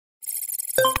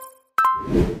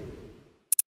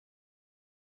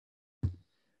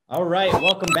All right,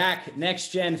 welcome back, Next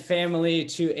Gen family,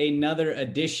 to another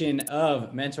edition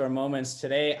of Mentor Moments.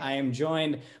 Today, I am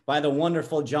joined by the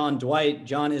wonderful John Dwight.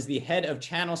 John is the head of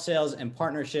channel sales and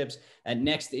partnerships at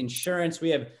Next Insurance.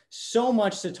 We have so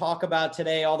much to talk about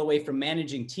today, all the way from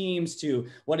managing teams to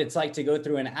what it's like to go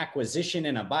through an acquisition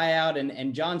and a buyout.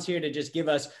 And John's here to just give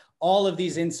us all of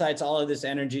these insights, all of this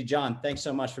energy. John, thanks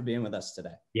so much for being with us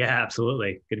today. Yeah,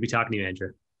 absolutely. Good to be talking to you,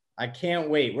 Andrew. I can't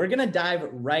wait. We're going to dive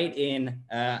right in.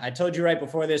 I told you right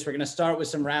before this, we're going to start with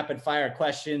some rapid fire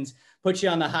questions, put you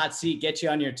on the hot seat, get you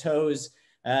on your toes.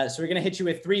 So we're going to hit you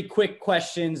with 3 quick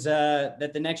questions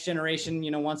that the next generation,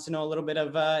 wants to know a little bit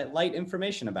of light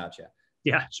information about you.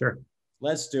 Yeah, sure.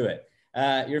 Let's do it.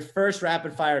 Your first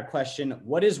rapid fire question: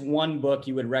 what is one book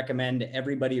you would recommend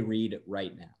everybody read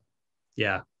right now?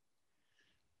 Yeah.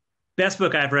 Best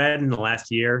book I've read in the last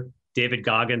year, David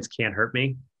Goggins' Can't Hurt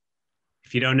Me.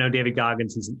 If you don't know David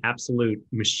Goggins, he's an absolute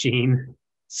machine,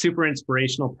 super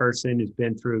inspirational person who's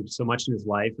been through so much in his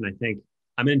life. And I think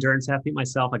I'm an endurance athlete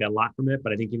myself. I got a lot from it,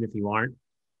 but I think even if you aren't,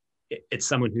 it's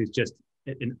someone who's just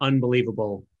an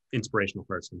unbelievable, inspirational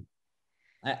person.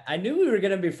 I knew we were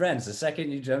going to be friends the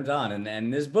second you jumped on,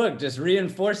 and this book just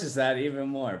reinforces that even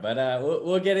more. But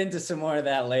we'll get into some more of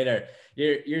that later.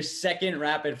 Your second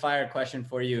rapid fire question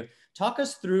for you: talk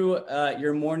us through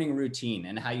your morning routine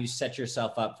and how you set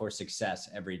yourself up for success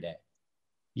every day.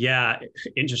 Yeah,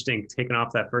 interesting. Taking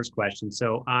off that first question.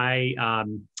 So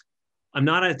I'm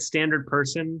not a standard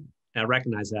person. I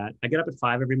recognize that. I get up at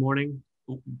 5 every morning.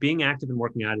 Being active and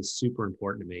working out is super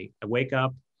important to me. I wake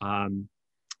up.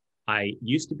 I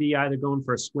used to be either going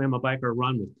for a swim, a bike, or a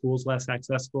run with pools less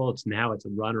accessible. Now it's a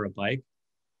run or a bike.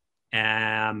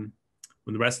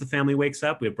 When the rest of the family wakes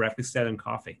up, we have breakfast and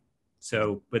coffee.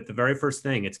 So, but the very first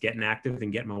thing, it's getting active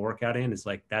and getting my workout in is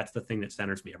like, that's the thing that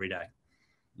centers me every day.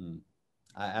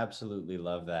 I absolutely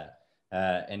love that.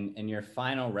 And your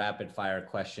final rapid fire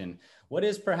question: what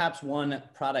is perhaps one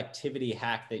productivity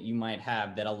hack that you might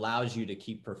have that allows you to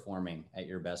keep performing at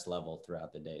your best level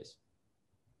throughout the days?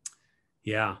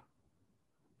 Yeah.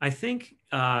 I think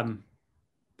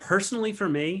personally for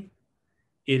me,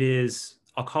 it is,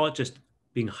 I'll call it just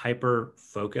being hyper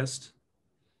focused.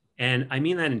 And I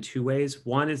mean that in 2 ways.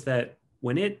 One is that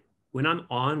when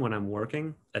I'm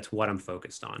working, that's what I'm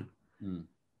focused on.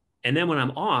 And then when I'm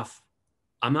off,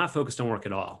 I'm not focused on work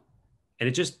at all. And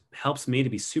it just helps me to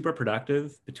be super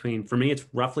productive for me, it's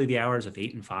roughly the hours of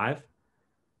 8 and 5.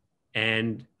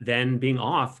 And then being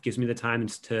off gives me the time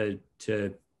to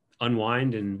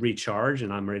unwind and recharge,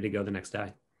 and I'm ready to go the next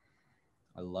day.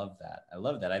 I love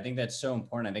that. I think that's so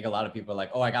important. I think a lot of people are like,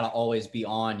 oh, I got to always be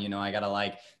on, I got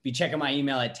to be checking my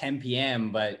email at 10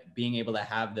 p.m. But being able to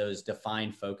have those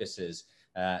defined focuses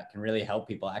can really help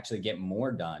people actually get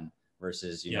more done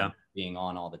versus, being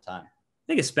on all the time. I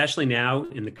think especially now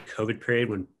in the COVID period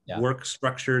when work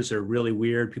structures are really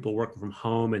weird, people working from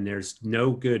home and there's no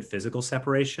good physical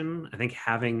separation. I think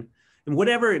having, and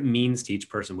whatever it means to each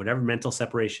person, whatever mental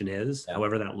separation is,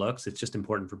 however that looks, it's just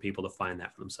important for people to find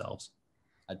that for themselves.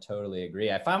 I totally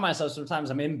agree. I find myself sometimes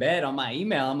I'm in bed on my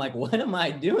email. I'm like, what am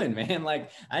I doing, man? Like,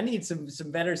 I need some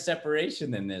better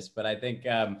separation than this. But I think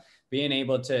being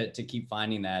able to keep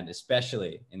finding that,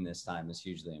 especially in this time, is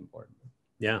hugely important.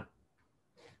 Yeah.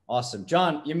 Awesome.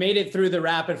 John, you made it through the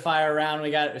rapid fire round.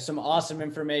 We got some awesome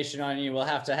information on you. We'll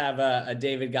have to have a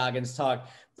David Goggins talk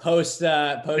post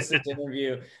this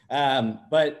interview.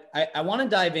 But I want to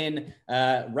dive in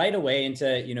right away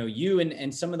into, you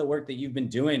and some of the work that you've been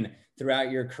doing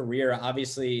throughout your career,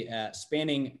 obviously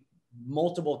spanning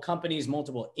multiple companies,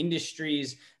 multiple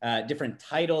industries, different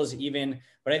titles even.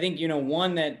 But I think,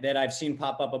 one that I've seen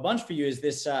pop up a bunch for you is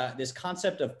this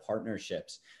concept of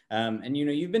partnerships. And,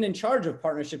 you've been in charge of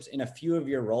partnerships in a few of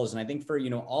your roles. And I think for,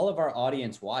 all of our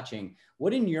audience watching,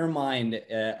 what in your mind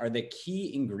are the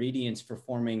key ingredients for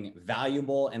forming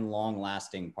valuable and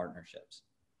long-lasting partnerships?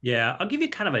 Yeah, I'll give you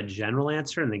kind of a general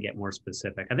answer and then get more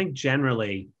specific. I think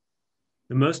generally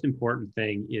the most important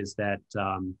thing is that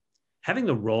having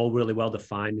the role really well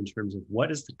defined in terms of what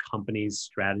is the company's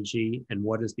strategy and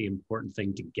what is the important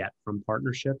thing to get from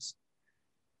partnerships.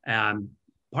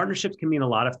 Partnerships can mean a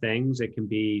lot of things. It can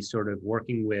be sort of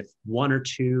working with 1 or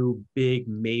 2 big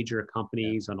major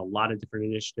companies on a lot of different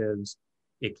initiatives.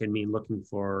 It can mean looking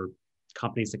for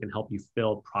companies that can help you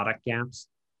fill product gaps.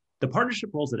 The partnership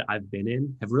roles that I've been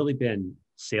in have really been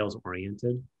sales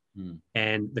oriented.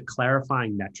 And the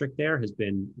clarifying metric there has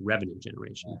been revenue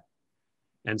generation.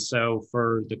 And so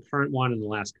for the current one and the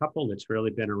last couple, it's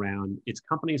really been around, it's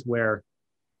companies where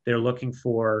they're looking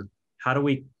for, how do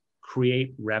we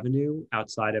create revenue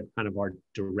outside of kind of our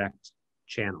direct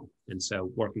channel. And so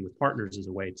working with partners is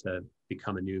a way to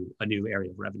become a new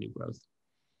area of revenue growth.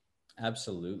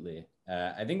 Absolutely.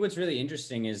 I think what's really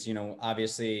interesting is,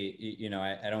 obviously,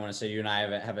 I don't want to say you and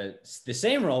I have the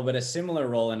same role, but a similar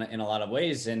role in a lot of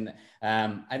ways. And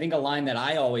I think a line that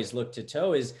I always look to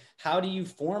toe is, how do you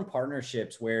form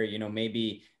partnerships where,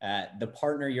 maybe the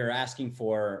partner you're asking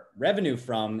for revenue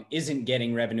from isn't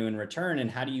getting revenue in return? And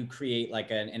how do you create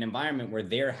like an environment where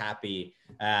they're happy,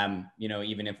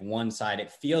 even if one side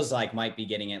it feels like might be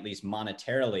getting at least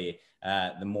monetarily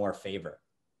the more favor?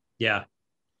 Yeah.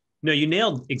 No, you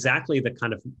nailed exactly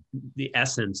the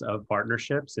essence of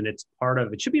partnerships. And it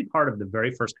should be part of the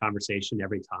very first conversation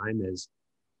every time is,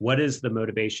 what is the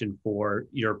motivation for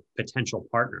your potential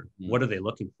partner? What are they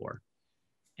looking for?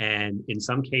 And in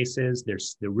some cases,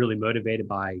 they're really motivated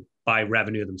by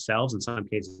revenue themselves. In some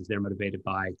cases, they're motivated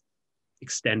by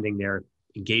extending their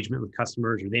engagement with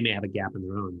customers, or they may have a gap in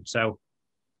their own. So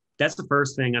that's the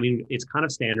first thing. I mean, it's kind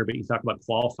of standard, but you talk about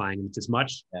qualifying, and it's as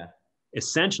much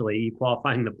essentially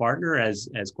qualifying the partner as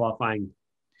qualifying,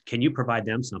 can you provide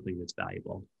them something that's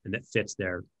valuable and that fits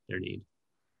their need?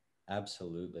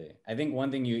 Absolutely. I think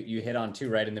one thing you hit on too,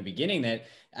 right in the beginning, that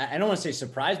I don't want to say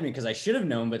surprised me because I should have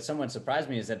known, but somewhat surprised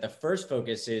me, is that the first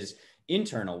focus is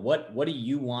internal. What do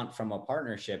you want from a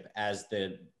partnership as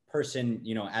the person,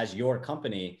 as your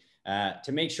company,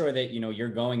 to make sure that, you're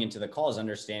going into the calls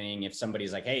understanding if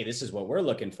somebody's like, hey, this is what we're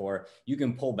looking for, you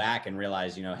can pull back and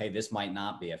realize, hey, this might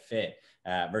not be a fit,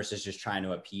 versus just trying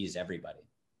to appease everybody.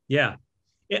 Yeah.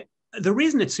 The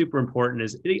reason it's super important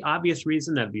is the obvious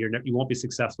reason that you won't be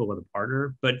successful with a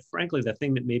partner. But frankly, the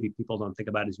thing that maybe people don't think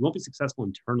about is you won't be successful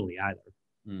internally either.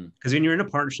 Because when you're in a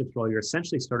partnership role, you're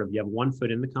essentially you have one foot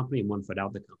in the company and one foot out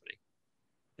of the company.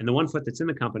 And the one foot that's in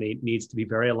the company needs to be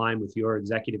very aligned with your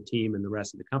executive team and the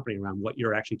rest of the company around what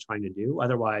you're actually trying to do.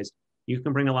 Otherwise, you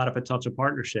can bring a lot of potential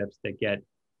partnerships that get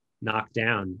knocked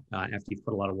down after you've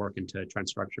put a lot of work into trying to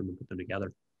structure them and put them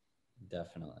together.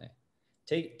 Definitely.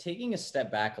 Taking a step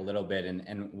back a little bit,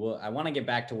 and I want to get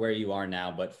back to where you are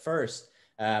now. But first,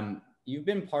 you've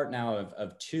been part now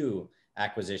of 2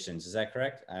 acquisitions. Is that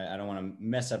correct? I don't want to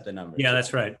mess up the numbers. Yeah,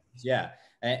 that's right. Yeah.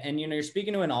 And you're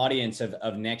speaking to an audience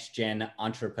of next gen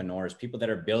entrepreneurs, people that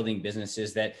are building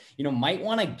businesses that, might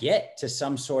want to get to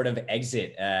some sort of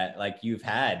exit like you've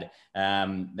had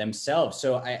themselves.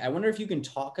 So I wonder if you can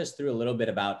talk us through a little bit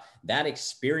about that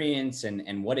experience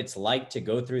and what it's like to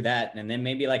go through that. And then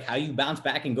maybe like how you bounce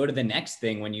back and go to the next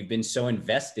thing when you've been so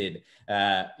invested,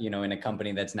 in a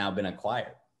company that's now been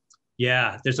acquired.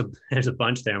 Yeah, there's a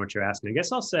bunch there in what you're asking. I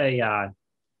guess I'll say,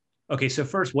 okay, so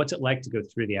first, what's it like to go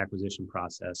through the acquisition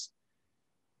process?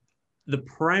 The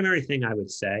primary thing I would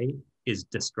say is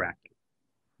distracting.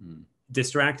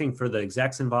 Distracting for the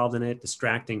execs involved in it,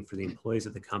 distracting for the employees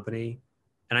of the company.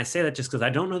 And I say that just because I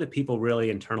don't know that people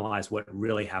really internalize what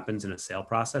really happens in a sale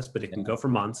process, but it can go for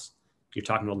months. You're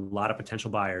talking to a lot of potential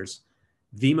buyers.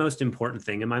 The most important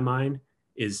thing in my mind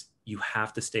is you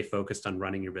have to stay focused on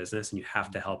running your business, and you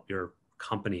have to help your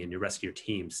company and your rest of your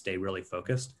team stay really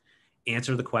focused.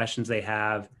 Answer the questions they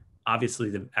have.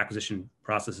 Obviously, the acquisition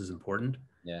process is important.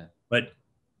 Yeah. But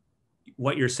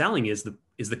what you're selling is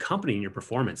the company and your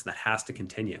performance that has to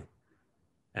continue.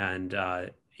 And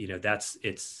that's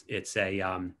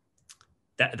the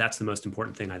most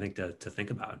important thing I think to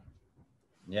think about.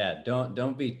 Yeah,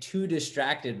 don't be too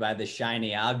distracted by the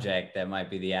shiny object that might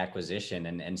be the acquisition,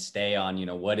 and stay on,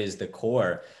 what is the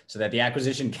core, so that the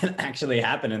acquisition can actually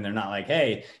happen. And they're not like,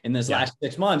 hey, in this last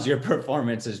 6 months, your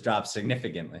performance has dropped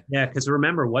significantly. Yeah, because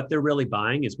remember, what they're really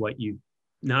buying is what you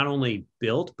not only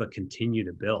built, but continue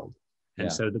to build.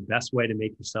 And so the best way to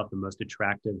make yourself the most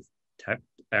attractive tech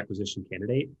acquisition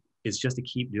candidate is just to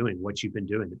keep doing what you've been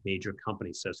doing that made your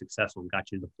company so successful and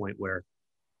got you to the point where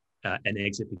an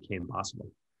exit became possible.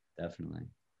 Definitely.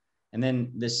 And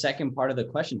then the second part of the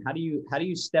question, how do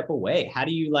you step away? How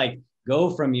do you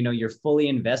go from, you're fully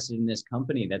invested in this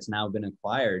company that's now been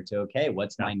acquired to, okay,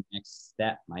 what's my next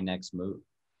step, my next move?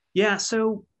 Yeah.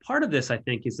 So part of this, I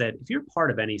think, is that if you're part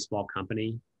of any small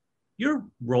company, your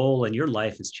role and your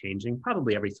life is changing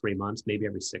probably every 3 months, maybe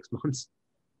every 6 months.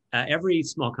 Every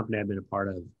small company I've been a part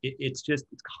of, it's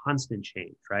constant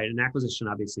change, right? An acquisition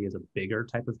obviously is a bigger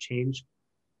type of change.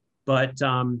 But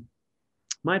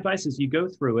my advice is you go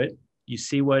through it, you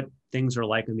see what things are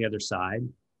like on the other side.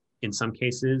 In some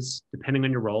cases, depending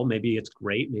on your role, maybe it's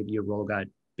great. Maybe your role got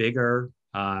bigger.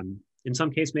 In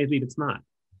some case, maybe it's not.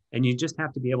 And you just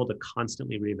have to be able to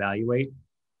constantly reevaluate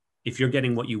if you're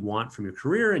getting what you want from your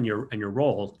career and your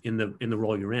role in the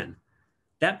role you're in.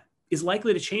 That is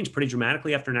likely to change pretty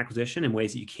dramatically after an acquisition in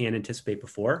ways that you can't anticipate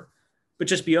before. but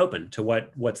just be open to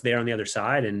what's there on the other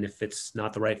side. And if it's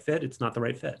not the right fit, it's not the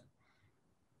right fit.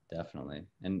 Definitely.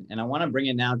 And I want to bring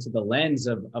it now to the lens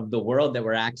of the world that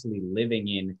we're actually living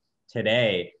in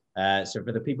today. So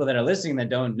for the people that are listening that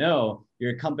don't know,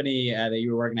 your company that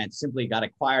you were working at simply got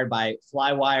acquired by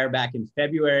Flywire back in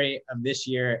February of this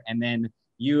year. And then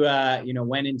you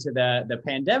went into the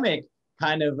pandemic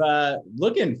kind of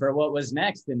looking for what was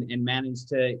next and managed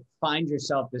to find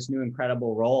yourself this new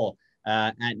incredible role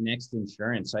at Next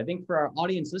Insurance. So I think for our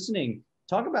audience listening,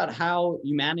 talk about how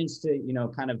you managed to,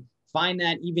 kind of find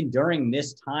that even during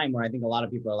this time where I think a lot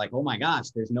of people are like, oh my gosh,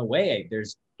 there's no way,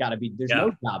 there's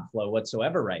no job flow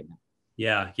whatsoever right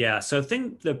now. Yeah. So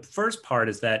the first part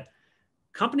is that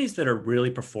companies that are really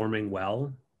performing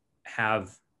well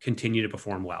have continued to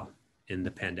perform well in the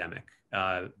pandemic.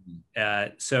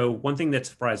 So one thing that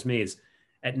surprised me is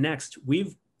at Next,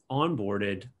 we've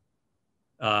onboarded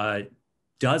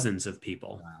dozens of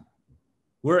people.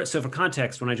 Wow. So for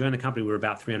context, when I joined the company, we were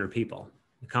about 300 people.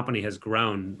 The company has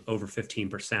grown over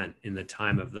 15% in the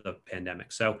time of the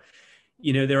pandemic. So,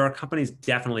 there are companies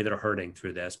definitely that are hurting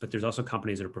through this, but there's also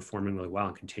companies that are performing really well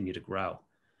and continue to grow.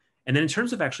 And then in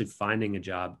terms of actually finding a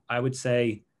job, I would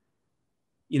say,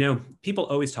 people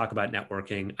always talk about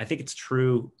networking. I think it's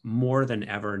true more than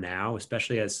ever now,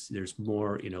 especially as there's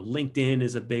more, LinkedIn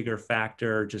is a bigger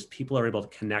factor. Just people are able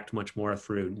to connect much more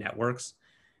through networks.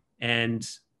 And,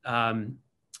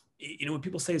 what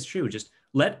people say is true. Just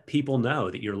let people know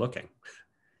that you're looking.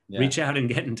 Yeah. Reach out and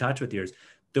get in touch with yours.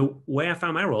 The way I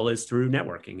found my role is through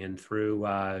networking and through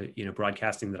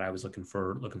broadcasting that I was looking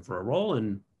for a role,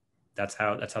 and that's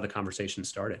how the conversation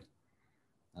started.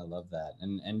 I love that.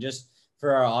 And just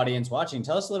for our audience watching,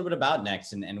 tell us a little bit about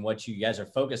Next and what you guys are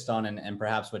focused on and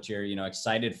perhaps what you're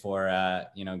excited for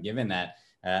given that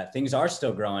things are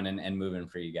still growing and moving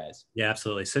for you guys. Yeah,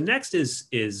 absolutely. So Next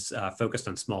is focused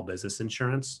on small business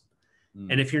insurance.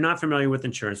 And if you're not familiar with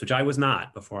insurance, which I was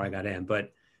not before I got in,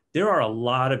 but there are a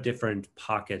lot of different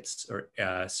pockets or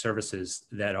services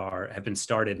that have been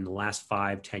started in the last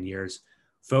 5-10 years,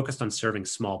 focused on serving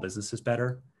small businesses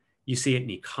better. You see it in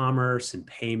e-commerce, in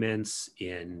payments,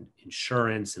 in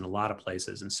insurance, in a lot of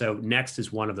places. And so Next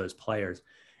is one of those players.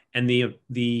 And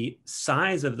the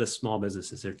size of the small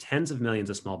businesses, there are tens of millions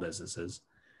of small businesses.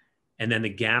 And then the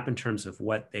gap in terms of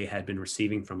what they had been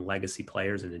receiving from legacy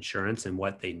players in insurance and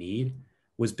what they need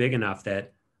was big enough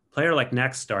that a player like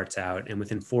Next starts out and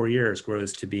within 4 years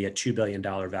grows to be a $2 billion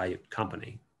value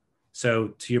company. So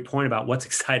to your point about what's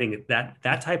exciting,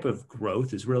 that type of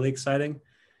growth is really exciting.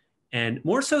 And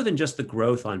more so than just the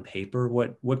growth on paper,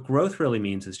 what growth really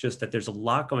means is just that there's a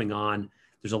lot going on.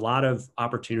 There's a lot of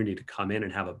opportunity to come in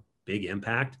and have a big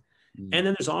impact. And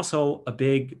then there's also a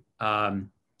big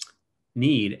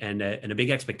need and a big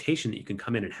expectation that you can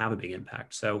come in and have a big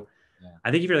impact. So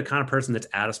I think if you're the kind of person that's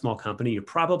at a small company, you're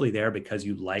probably there because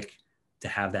you like to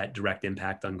have that direct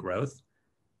impact on growth.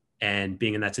 And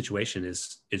being in that situation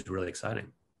is really exciting.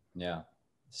 Yeah.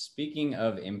 Speaking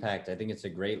of impact, I think it's a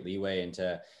great leeway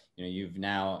into, you've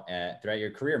now throughout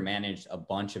your career managed a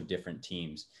bunch of different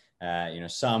teams.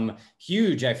 Some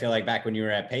huge, I feel like back when you were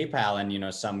at PayPal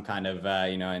and, some kind of,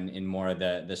 in more of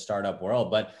the startup world,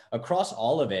 but across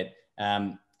all of it,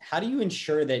 how do you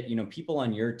ensure that, people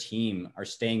on your team are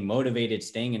staying motivated,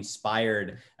 staying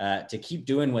inspired to keep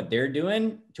doing what they're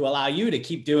doing to allow you to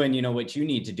keep doing, what you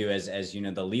need to do as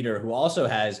the leader who also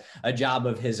has a job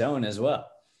of his own as well?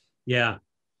 Yeah,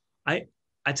 I'd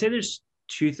say there's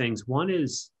two things. One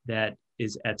is at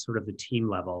sort of the team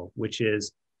level, which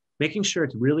is making sure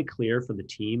it's really clear for the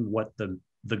team what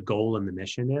the goal and the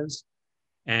mission is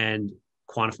and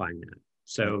quantifying that.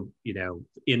 So,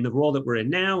 in the role that we're in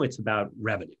now, it's about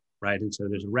revenue, right? And so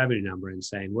there's a revenue number and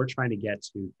saying, we're trying to get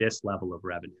to this level of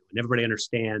revenue. And everybody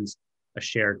understands a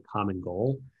shared common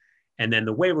goal. And then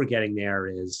the way we're getting there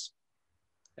is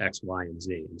X, Y, and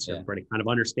Z. And so everybody kind of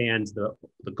understands the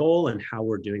goal and how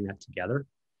we're doing that together.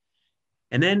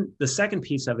 And then the second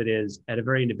piece of it is at a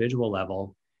very individual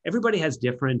level, everybody has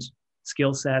different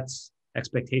skill sets,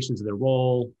 expectations of their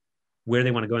role, where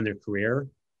they want to go in their career.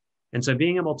 And so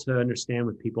being able to understand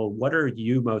with people, what are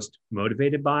you most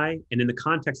motivated by? And in the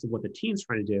context of what the team's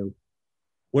trying to do,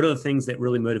 what are the things that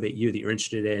really motivate you that you're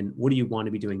interested in? What do you want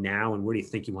to be doing now? And where do you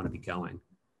think you want to be going?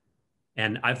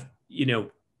 And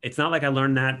it's not like I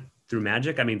learned that through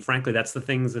magic. I mean, frankly, that's the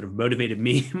things that have motivated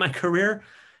me in my career.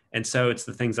 And so it's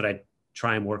the things that I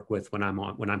try and work with when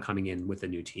I'm coming in with a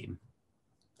new team.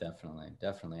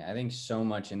 Definitely. I think so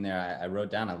much in there. I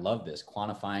wrote down, I love this,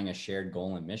 quantifying a shared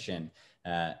goal and mission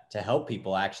to help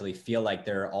people actually feel like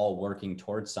they're all working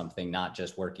towards something, not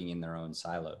just working in their own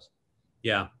silos.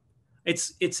 Yeah.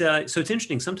 So it's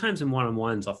interesting. Sometimes in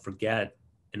one-on-ones, I'll forget,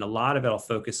 and a lot of it I'll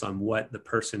focus on what the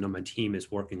person on my team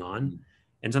is working on.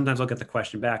 And sometimes I'll get the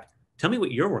question back, tell me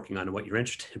what you're working on and what you're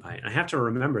interested by. And I have to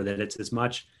remember that it's as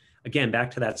much, again,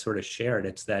 back to that sort of shared,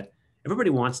 it's that everybody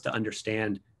wants to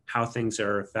understand how things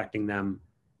are affecting them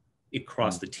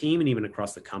across the team and even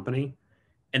across the company.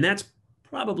 And that's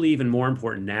probably even more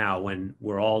important now when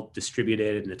we're all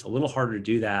distributed, and it's a little harder to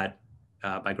do that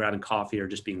by grabbing coffee or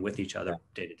just being with each other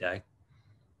day to day.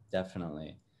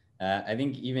 Definitely. I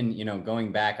think even,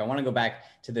 going back, I want to go back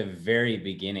to the very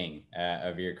beginning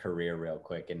of your career real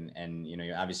quick. And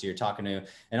obviously you're talking to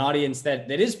an audience that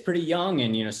is pretty young,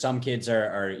 and, some kids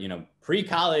are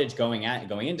pre-college, going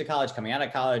into college, coming out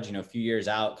of college, a few years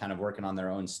out, kind of working on their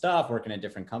own stuff, working at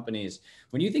different companies.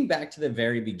 When you think back to the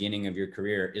very beginning of your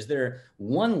career, is there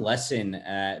one lesson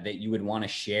that you would want to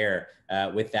share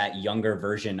with that younger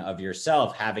version of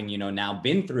yourself, having, now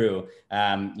been through,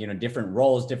 different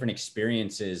roles, different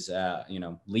experiences,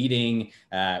 leading,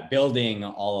 building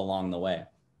all along the way?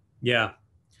 Yeah.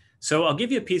 So I'll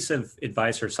give you a piece of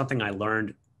advice or something I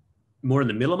learned more in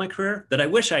the middle of my career that I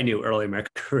wish I knew early in my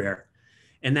career.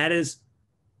 And that is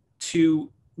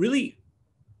to really,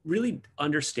 really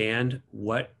understand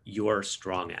what you're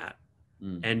strong at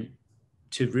and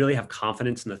to really have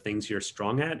confidence in the things you're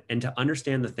strong at, and to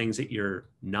understand the things that you're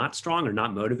not strong or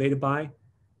not motivated by.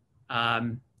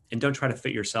 And don't try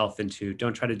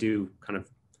to do kind of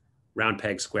round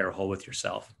peg, square hole with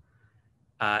yourself.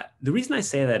 The reason I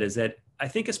say that is that I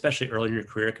think especially early in your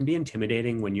career, it can be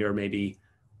intimidating when you're maybe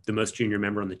the most junior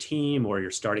member on the team, or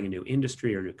you're starting a new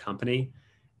industry or a new company,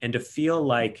 and to feel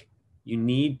like you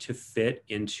need to fit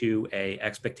into a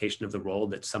expectation of the role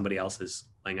that somebody else is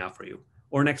laying out for you,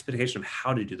 or an expectation of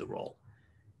how to do the role.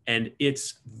 And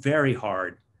it's very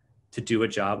hard to do a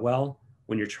job well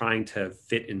when you're trying to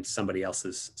fit in somebody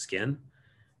else's skin.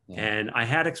 Yeah. And I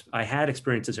had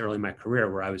experiences early in my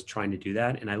career where I was trying to do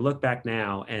that. And I look back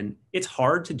now, and it's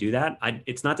hard to do that.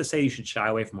 It's not to say you should shy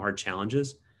away from hard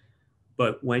challenges,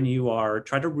 but when you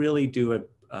try to really do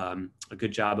a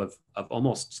good job of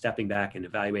almost stepping back and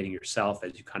evaluating yourself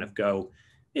as you kind of go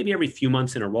maybe every few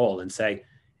months in a role and say,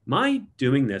 am I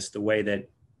doing this the way that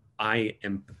I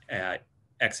am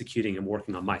executing and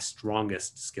working on my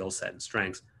strongest skill set and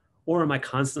strengths? Or am I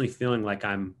constantly feeling like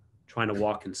I'm trying to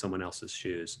walk in someone else's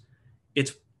shoes?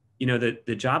 It's,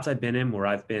 the jobs I've been in where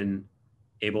I've been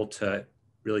able to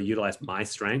really utilize my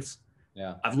strengths,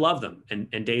 I've loved them,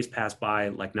 and days pass by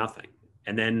like nothing.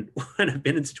 And then when I've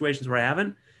been in situations where I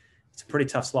haven't, it's a pretty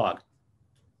tough slog.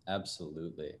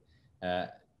 Absolutely.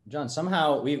 John,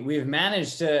 somehow we've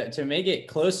managed to make it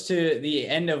close to the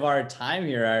end of our time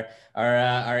here,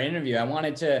 our interview. I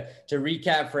wanted to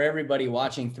recap for everybody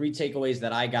watching 3 takeaways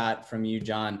that I got from you,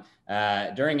 John.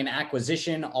 During an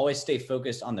acquisition, always stay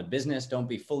focused on the business. Don't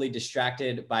be fully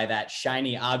distracted by that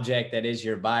shiny object that is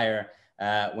your buyer.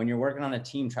 When you're working on a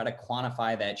team, try to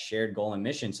quantify that shared goal and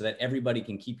mission so that everybody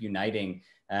can keep uniting.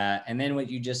 And then what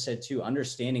you just said too,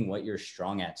 understanding what you're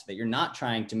strong at, so that you're not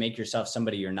trying to make yourself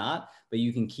somebody you're not, but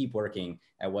you can keep working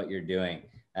at what you're doing.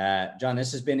 John,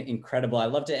 this has been incredible. I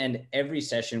love to end every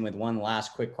session with one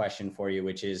last quick question for you,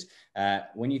 which is,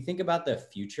 when you think about the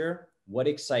future, what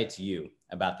excites you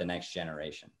about the next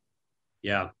generation?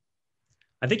 Yeah.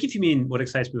 I think if you mean what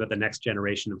excites me about the next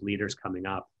generation of leaders coming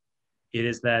up, it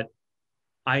is that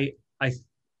I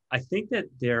think that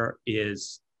there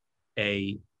is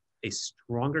a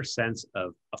stronger sense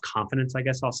of confidence, I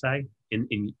guess I'll say, in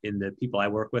the people I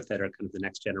work with that are kind of the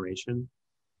next generation.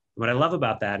 What I love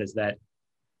about that is that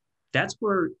that's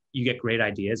where you get great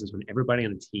ideas, is when everybody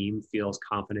on a team feels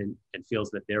confident and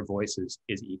feels that their voice is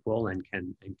equal and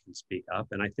can speak up.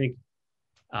 And I think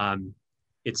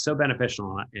it's so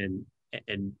beneficial,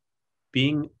 and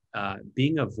being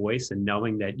a voice and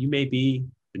knowing that you may be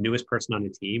the newest person on the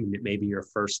team and it may be your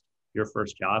first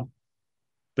job,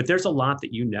 but there's a lot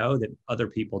that that other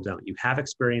people don't. You have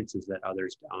experiences that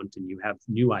others don't, and you have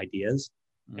new ideas,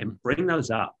 and bring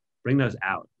those out.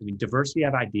 I mean, diversity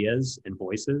of ideas and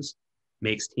voices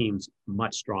makes teams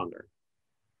much stronger.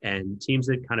 And teams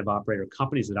that kind of operate, or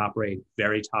companies that operate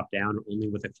very top down, only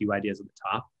with a few ideas at the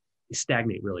top, they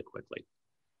stagnate really quickly.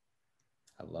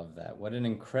 I love that. What an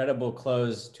incredible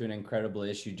close to an incredible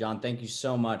issue. John, thank you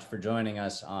so much for joining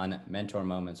us on Mentor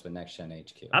Moments with NextGen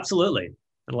HQ. Absolutely.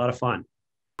 Had a lot of fun.